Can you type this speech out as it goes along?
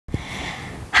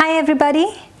Hi everybody,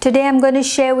 today I'm going to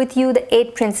share with you the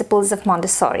 8 principles of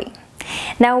Montessori.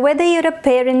 Now whether you're a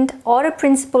parent or a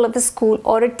principal of a school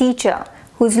or a teacher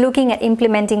who's looking at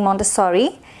implementing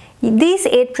Montessori, these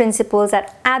 8 principles are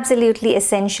absolutely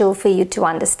essential for you to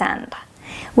understand.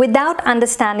 Without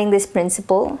understanding this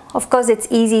principle, of course it's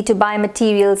easy to buy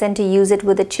materials and to use it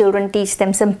with the children, teach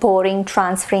them some pouring,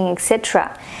 transferring,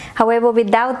 etc. However,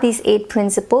 without these 8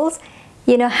 principles,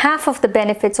 half of the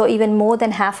benefits or even more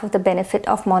than half of the benefit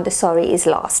of Montessori is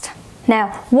lost. Now,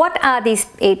 what are these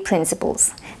 8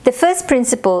 principles? The first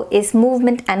principle is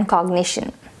movement and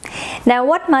cognition. Now,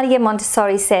 what Maria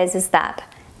Montessori says is that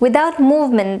without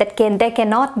movement, there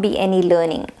cannot be any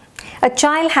learning. A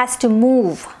child has to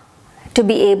move to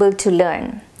be able to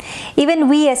learn. Even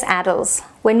we as adults,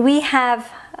 when we have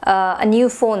a new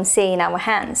phone, say, in our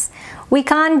hands, we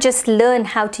can't just learn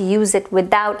how to use it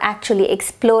without actually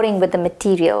exploring with the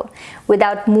material,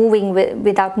 without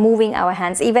moving our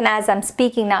hands. Even as I'm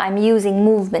speaking now, I'm using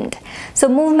movement. So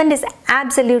movement is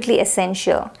absolutely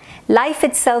essential. Life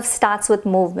itself starts with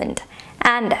movement,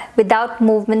 and without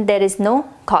movement there is no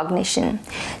cognition.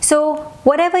 So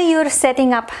wherever you're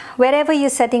setting up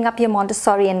your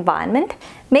Montessori environment,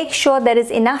 make sure there is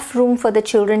enough room for the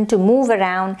children to move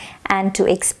around and to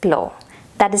explore.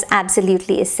 That is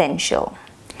absolutely essential.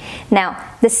 Now,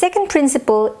 the second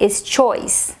principle is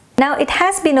choice. Now, it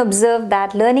has been observed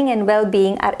that learning and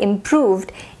well-being are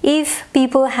improved if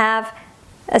people have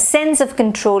a sense of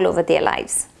control over their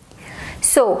lives.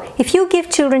 So, if you give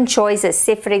children choices,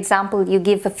 say for example, you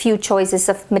give a few choices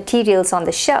of materials on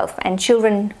the shelf and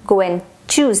children go and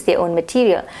choose their own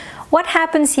material, what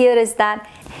happens here is that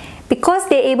because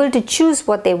they're able to choose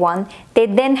what they want, they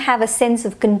then have a sense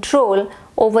of control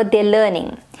over their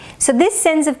learning. So this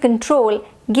sense of control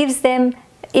gives them,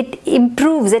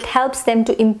 it helps them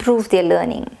to improve their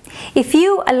learning. If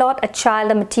you allot a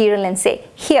child a material and say,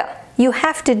 here, you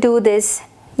have to do this,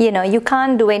 you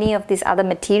can't do any of these other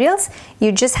materials,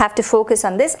 you just have to focus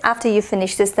on this. After you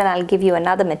finish this, then I'll give you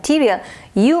another material.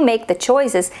 You make the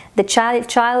choices. The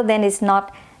child then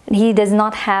he does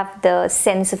not have the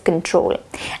sense of control.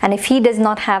 And if he does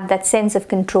not have that sense of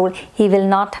control, he will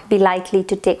not be likely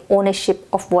to take ownership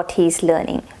of what he is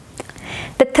learning.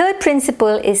 The third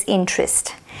principle is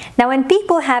interest. Now, when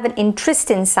people have an interest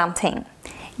in something,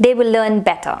 they will learn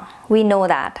better. We know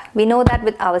that. We know that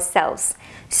with ourselves.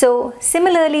 So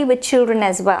similarly with children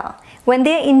as well. When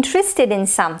they're interested in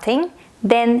something,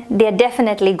 then they're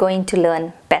definitely going to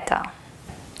learn better.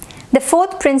 The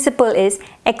fourth principle is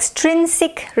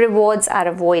extrinsic rewards are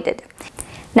avoided.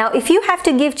 Now, if you have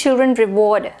to give children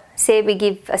reward, say we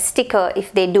give a sticker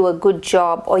if they do a good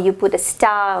job, or you put a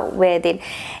star where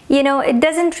it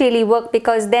doesn't really work,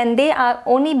 because then they are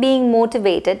only being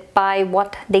motivated by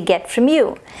what they get from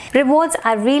you. Rewards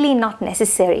are really not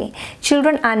necessary.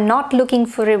 Children are not looking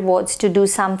for rewards to do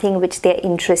something which they're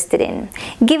interested in.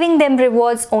 Giving them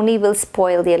rewards only will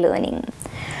spoil their learning.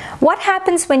 What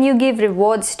happens when you give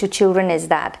rewards to children is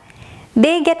that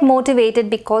they get motivated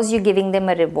because you're giving them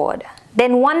a reward.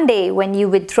 Then one day when you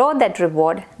withdraw that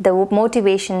reward, the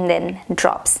motivation then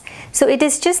drops. So it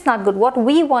is just not good. What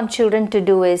we want children to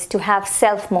do is to have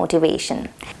self-motivation,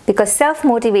 because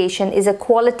self-motivation is a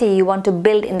quality you want to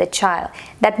build in the child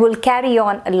that will carry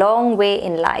on a long way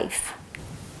in life.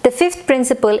 The fifth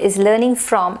principle is learning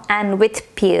from and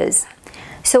with peers.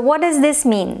 So what does this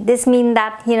mean? This means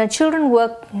that children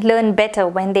learn better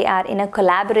when they are in a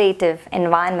collaborative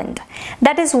environment.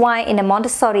 That is why in a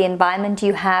Montessori environment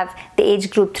you have the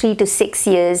age group 3 to 6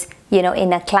 years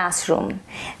in a classroom.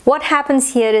 What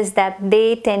happens here is that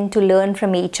they tend to learn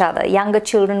from each other. Younger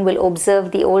children will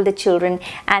observe the older children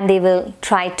and they will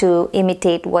try to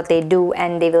imitate what they do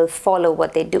and they will follow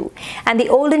what they do. And the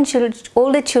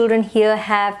older children here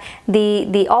have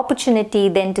the opportunity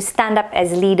then to stand up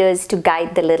as leaders to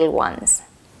guide the little ones.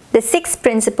 The sixth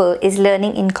principle is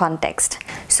learning in context.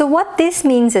 So what this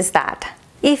means is that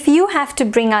if you have to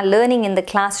bring our learning in the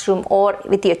classroom or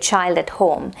with your child at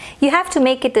home, you have to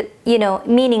make it,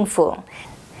 meaningful.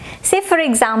 Say for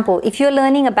example, if you're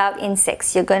learning about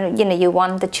insects, you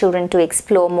want the children to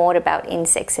explore more about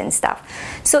insects and stuff.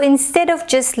 So instead of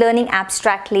just learning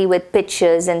abstractly with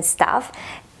pictures and stuff,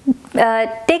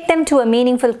 take them to a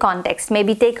meaningful context.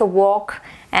 Maybe take a walk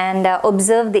and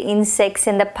observe the insects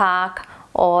in the park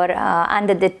or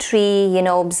under the tree,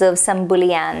 observe some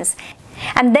bully ants.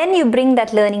 And then you bring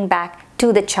that learning back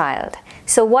to the child.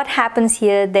 So what happens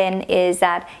here then is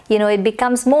that, it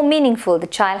becomes more meaningful. The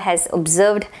child has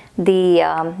observed the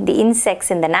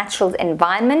insects in the natural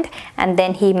environment, and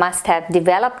then he must have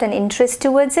developed an interest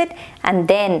towards it, and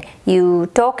then you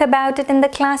talk about it in the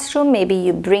classroom. Maybe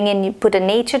you put a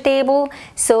nature table,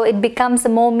 so it becomes a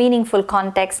more meaningful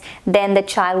context. Then the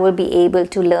child will be able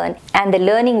to learn, and the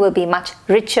learning will be much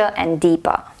richer and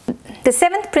deeper. The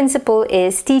seventh principle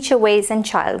is teacher ways and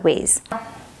child ways.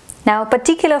 Now,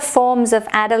 particular forms of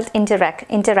adult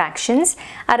interactions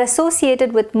are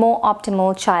associated with more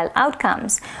optimal child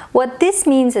outcomes. What this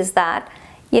means is that,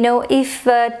 if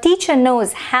a teacher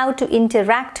knows how to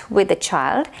interact with a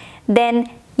child, then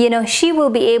she will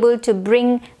be able to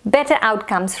bring better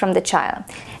outcomes from the child.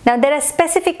 Now, there are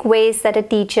specific ways that a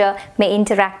teacher may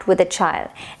interact with a child.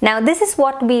 Now, this is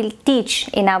what we teach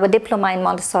in our Diploma in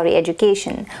Montessori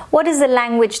education. What is the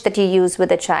language that you use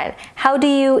with a child? How do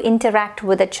you interact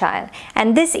with a child?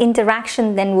 And this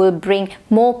interaction then will bring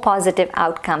more positive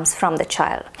outcomes from the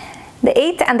child. The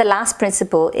eighth and the last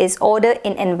principle is order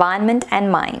in environment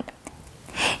and mind.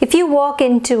 If you walk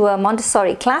into a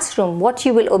Montessori classroom, what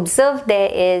you will observe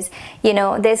there is,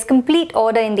 there's complete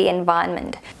order in the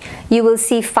environment. You will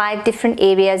see 5 different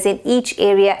areas. In each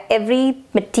area, every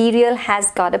material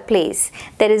has got a place.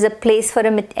 There is a place for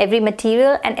every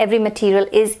material, and every material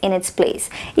is in its place.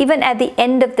 Even at the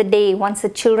end of the day, once the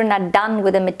children are done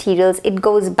with the materials, it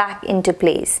goes back into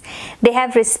place. They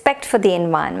have respect for the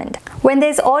environment. When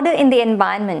there's order in the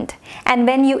environment, and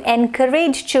when you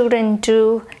encourage children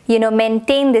to,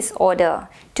 maintain this order,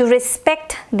 to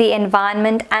respect the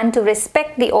environment and to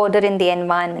respect the order in the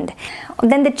environment,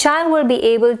 then the child will be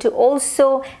able to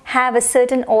also have a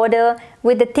certain order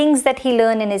with the things that he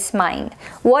learned in his mind.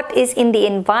 What is in the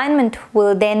environment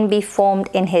will then be formed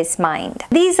in his mind.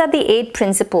 These are the 8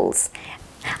 principles.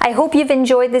 I hope you've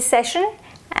enjoyed this session,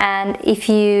 and if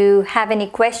you have any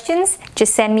questions,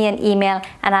 just send me an email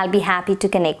and I'll be happy to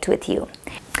connect with you.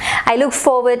 I look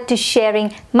forward to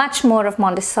sharing much more of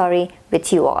Montessori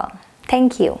with you all.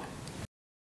 Thank you.